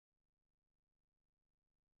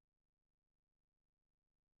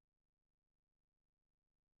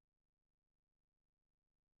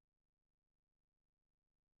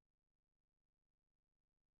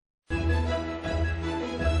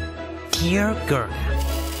Dear Gerda,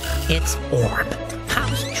 its orb.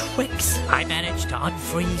 How's tricks? I managed to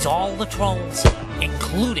unfreeze all the trolls,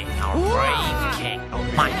 including our brave king.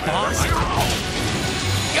 My boss.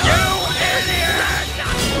 You idiot!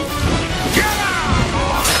 Get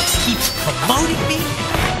out! Keeps promoting me.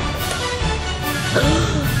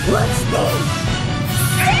 What's this?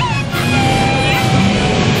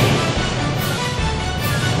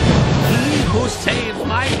 He who saves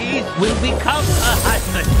my heath will become a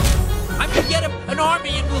husband. I'm gonna get an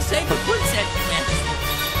army and we'll save the princess.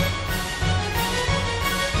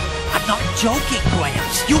 I'm not joking,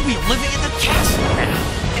 Gramps. You'll be living in the castle now.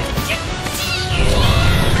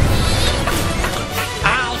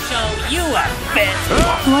 I'll show you a bit.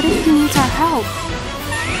 What if he needs our help?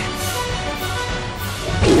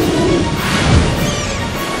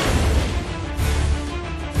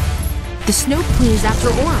 The Snow Queen is after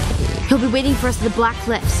Orm. He'll be waiting for us at the Black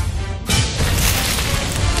Cliffs.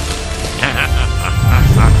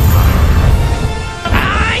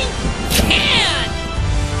 I can't!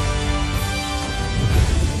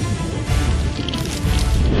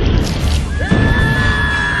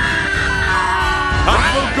 And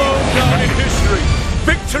we'll go down in history.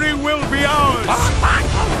 Victory will be ours.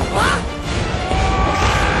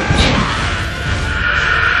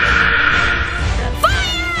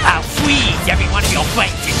 I'll freeze every one of your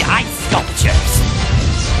friends into ice sculptures.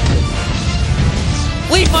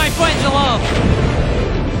 Leave my friends alone.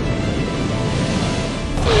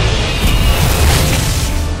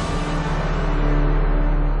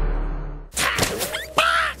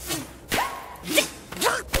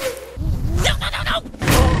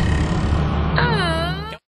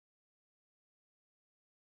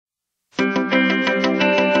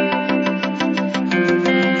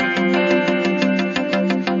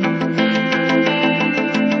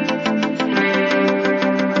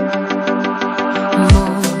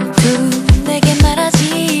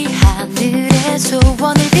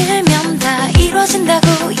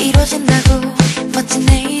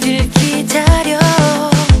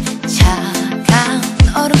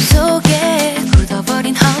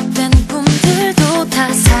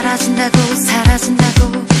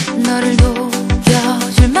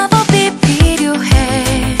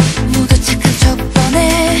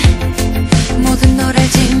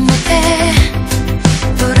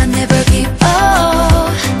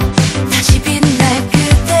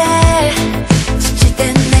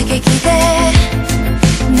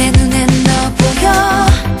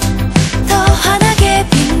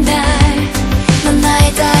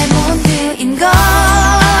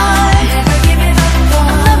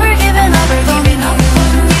 Never giving up.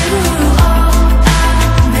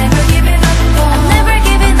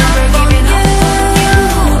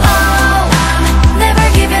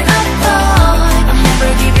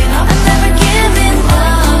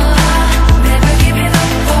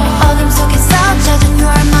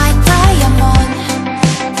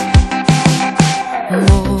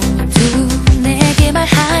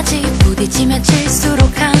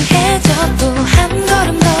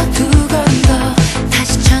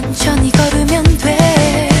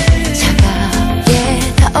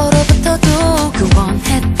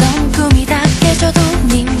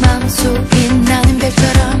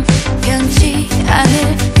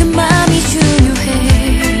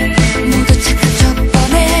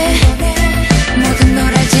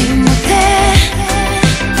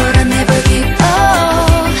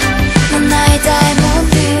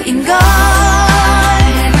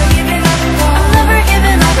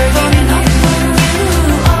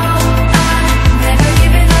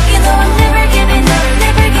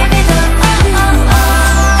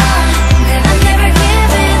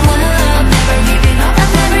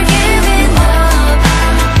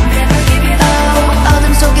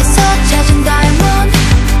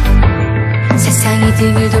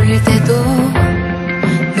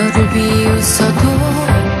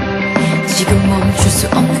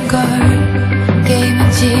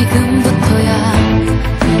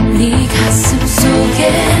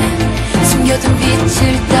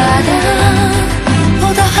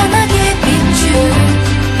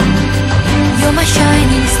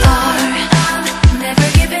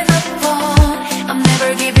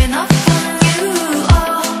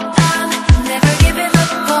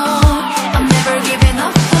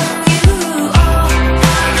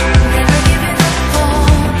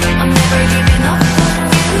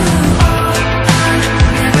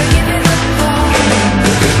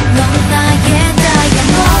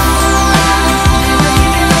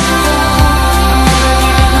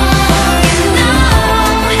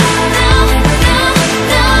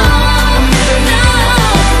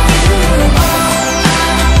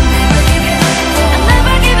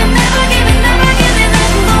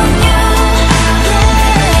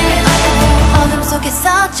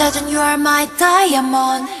 my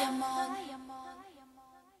diamond.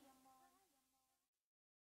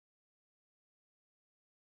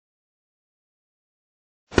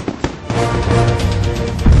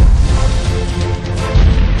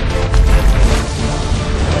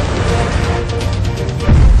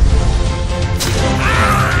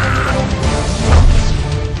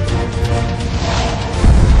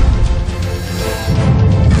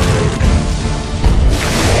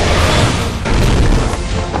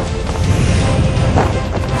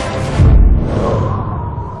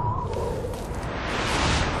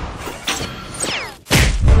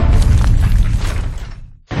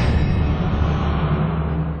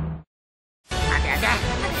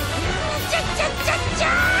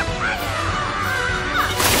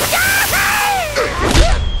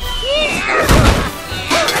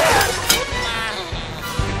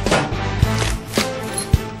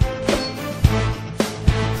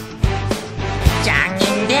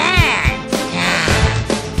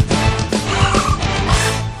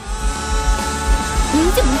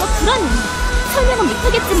 왠지 뭔가 불안해. 설명은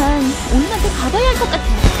못하겠지만 온누한테 가봐야 할 것 같아.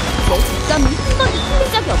 내 직감은 한 번도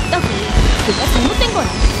틀린 적이 없다고. 뭐가 잘못된 거야.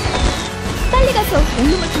 빨리 가서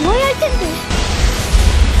온누를 도와야 할 텐데.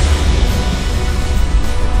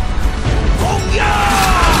 공격!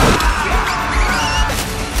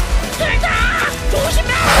 둘 다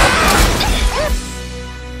조심해!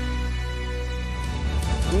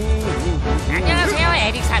 안녕하세요,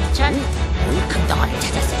 에릭 삼촌. 큰 덩어리를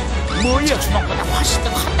찾았어요. 뭐야? 주먹보다 훨씬 더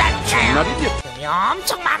컸다니까요. 정말이냐? 돈이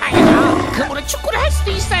엄청 많아요. 그물은 축구를 할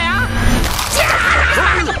수도 있어요.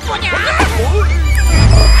 자, 이거 뭐냐?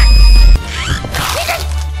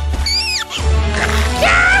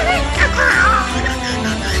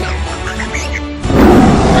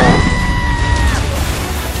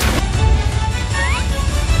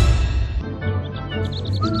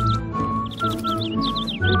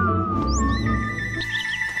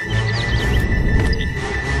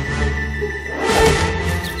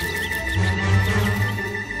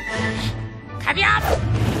 가렴!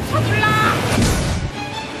 서둘러!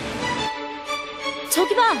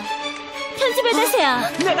 저기 봐. 편집의 대세야.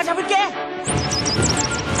 내가 잡을게.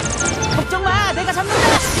 걱정 마, 내가 잡는다.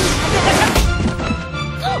 내가 잡.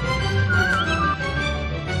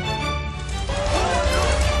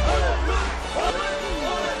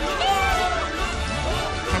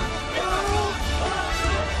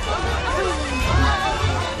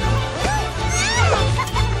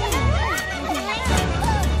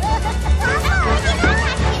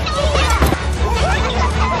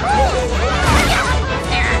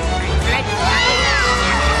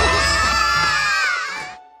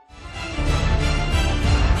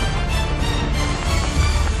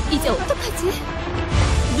 이제 어떡하지?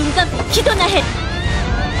 눈 감고 기도나 해.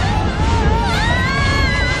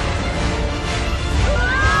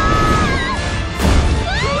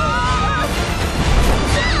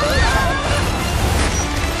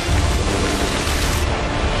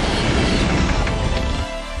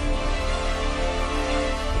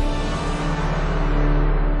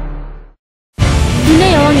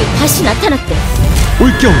 눈의 여왕이 다시 나타났대.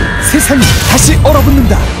 올겨울 세상이 다시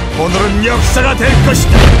얼어붙는다. 오늘은 역사가 될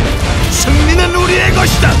것이다. 승리는 우리의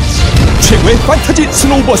것이다. 최고의 판타지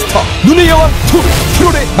스노우버스터 눈의 여왕 2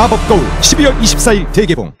 프로레 마법거울 12월 24일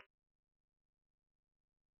대개봉.